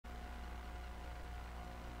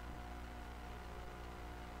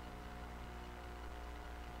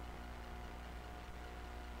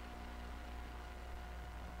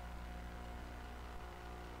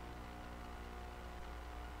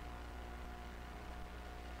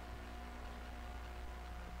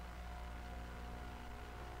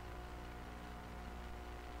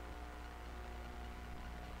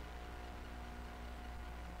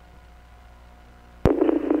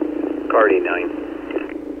Car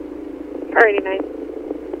 89. Car 89.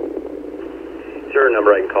 Is there a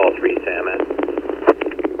number I can call 3 Sam at?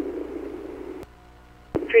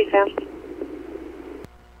 3 Sam.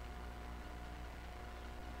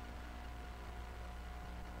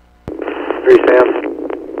 3 Sam.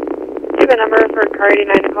 Do you have a number for Car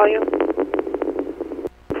 89 to call you?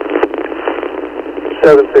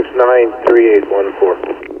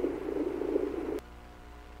 769-3814.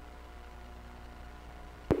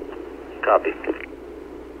 Copy.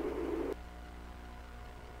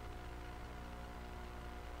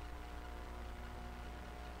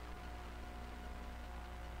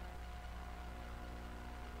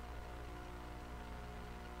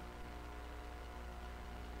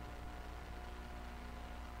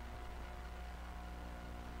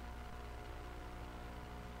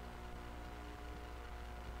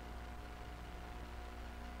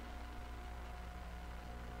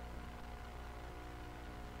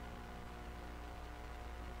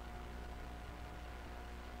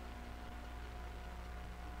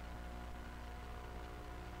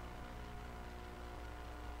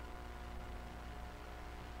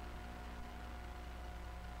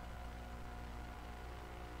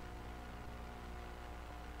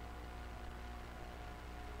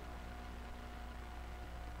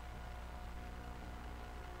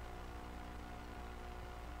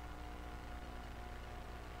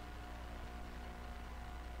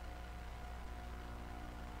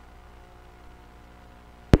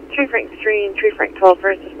 Tree Frank 3 and Tree Frank 12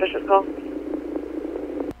 for a suspicious call.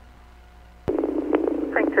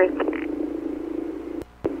 Frank 3.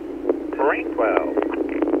 Frank 12.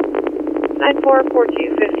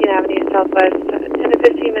 9442 15th Avenue Southwest. 10 to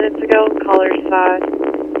 15 minutes ago, callers saw 2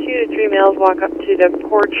 to 3 males walk up to the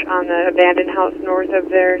porch on the abandoned house north of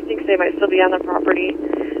there. Thinks they might still be on the property.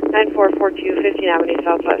 9442 15th Avenue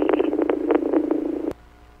Southwest.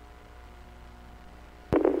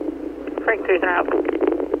 Frank 3 and out.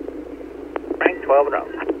 Frank 12 and up.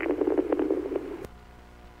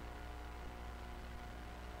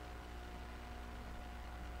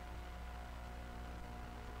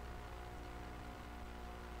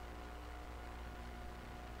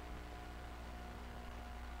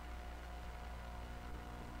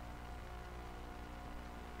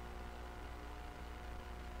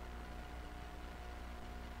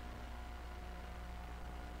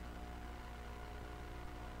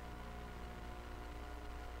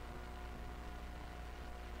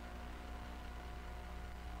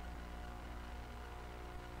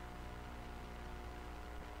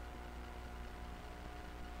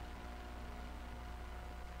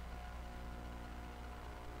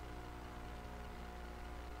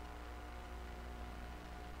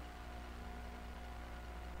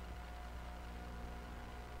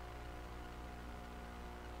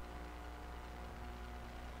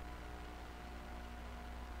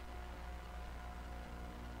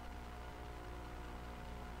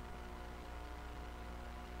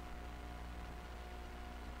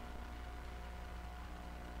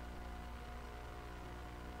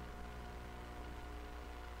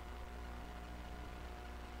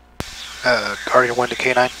 Guardian 1 to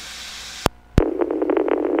K9.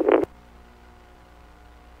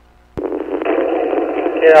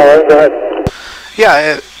 Yeah, go ahead.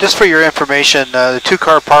 Yeah, just for your information, the two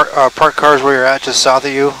parked cars where you're at just south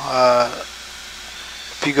of you,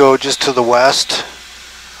 if you go just to the west,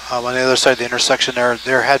 on the other side of the intersection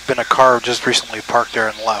there had been a car just recently parked there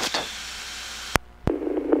and left.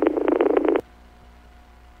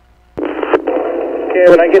 Okay,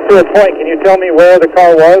 when I get to a point, can you tell me where the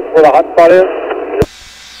car was, where the hot spot is?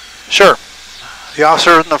 Sure. The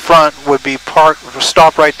officer in the front would be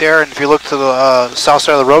stopped right there, and if you look to the south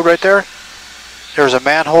side of the road right there, there's a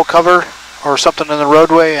manhole cover or something in the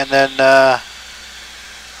roadway, and then, well,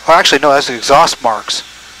 actually no, that's the exhaust marks.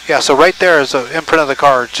 Yeah, so right there is an imprint of the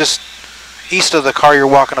car, just east of the car you're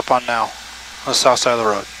walking up on now, on the south side of the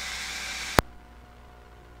road.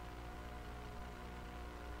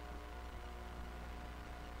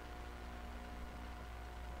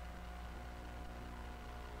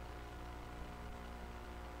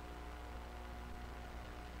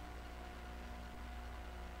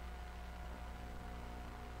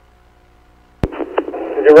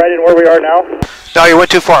 Is it right in where we are now? No, you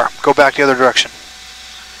went too far. Go back the other direction.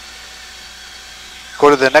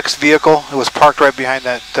 Go to the next vehicle. It was parked right behind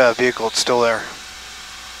that vehicle. It's still there.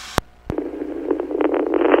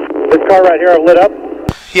 This car right here lit up?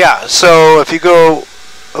 Yeah, so if you go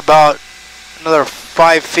about another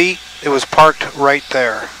 5 feet, it was parked right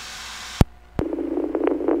there.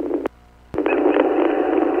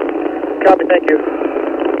 Copy, thank you.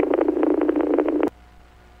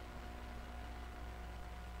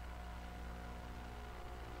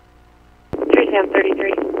 Cam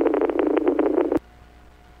 33.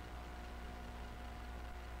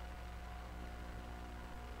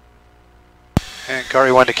 And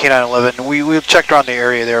Guardy 1 to K9 11. We checked around the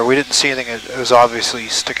area there. We didn't see anything that was obviously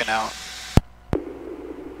sticking out.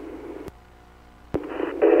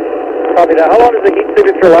 Copy that. How long does the heat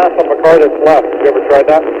signature last on the car that's left? Have you ever tried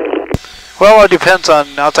that? Well, it depends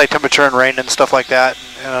on outside temperature and rain and stuff like that.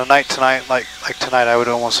 And a night tonight, like tonight, I would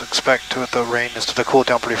almost expect the rain is to cool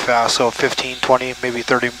down pretty fast. So 15, 20, maybe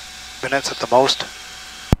 30 minutes at the most.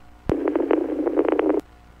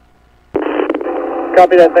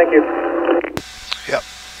 Copy that. Thank you. Yep.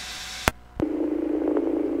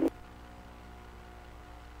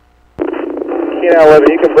 K9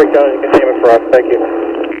 11, you can break down and you can name it for us. Thank you.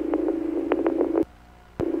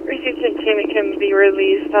 Received containment can be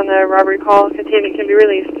released on the robbery call. Containment can be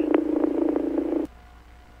released.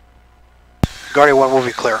 Guardy 1 will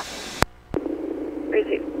be clear.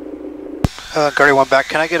 Received. Guardy 1 back.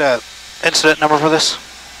 Can I get a incident number for this?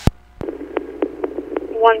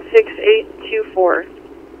 16824.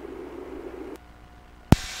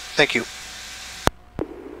 Thank you.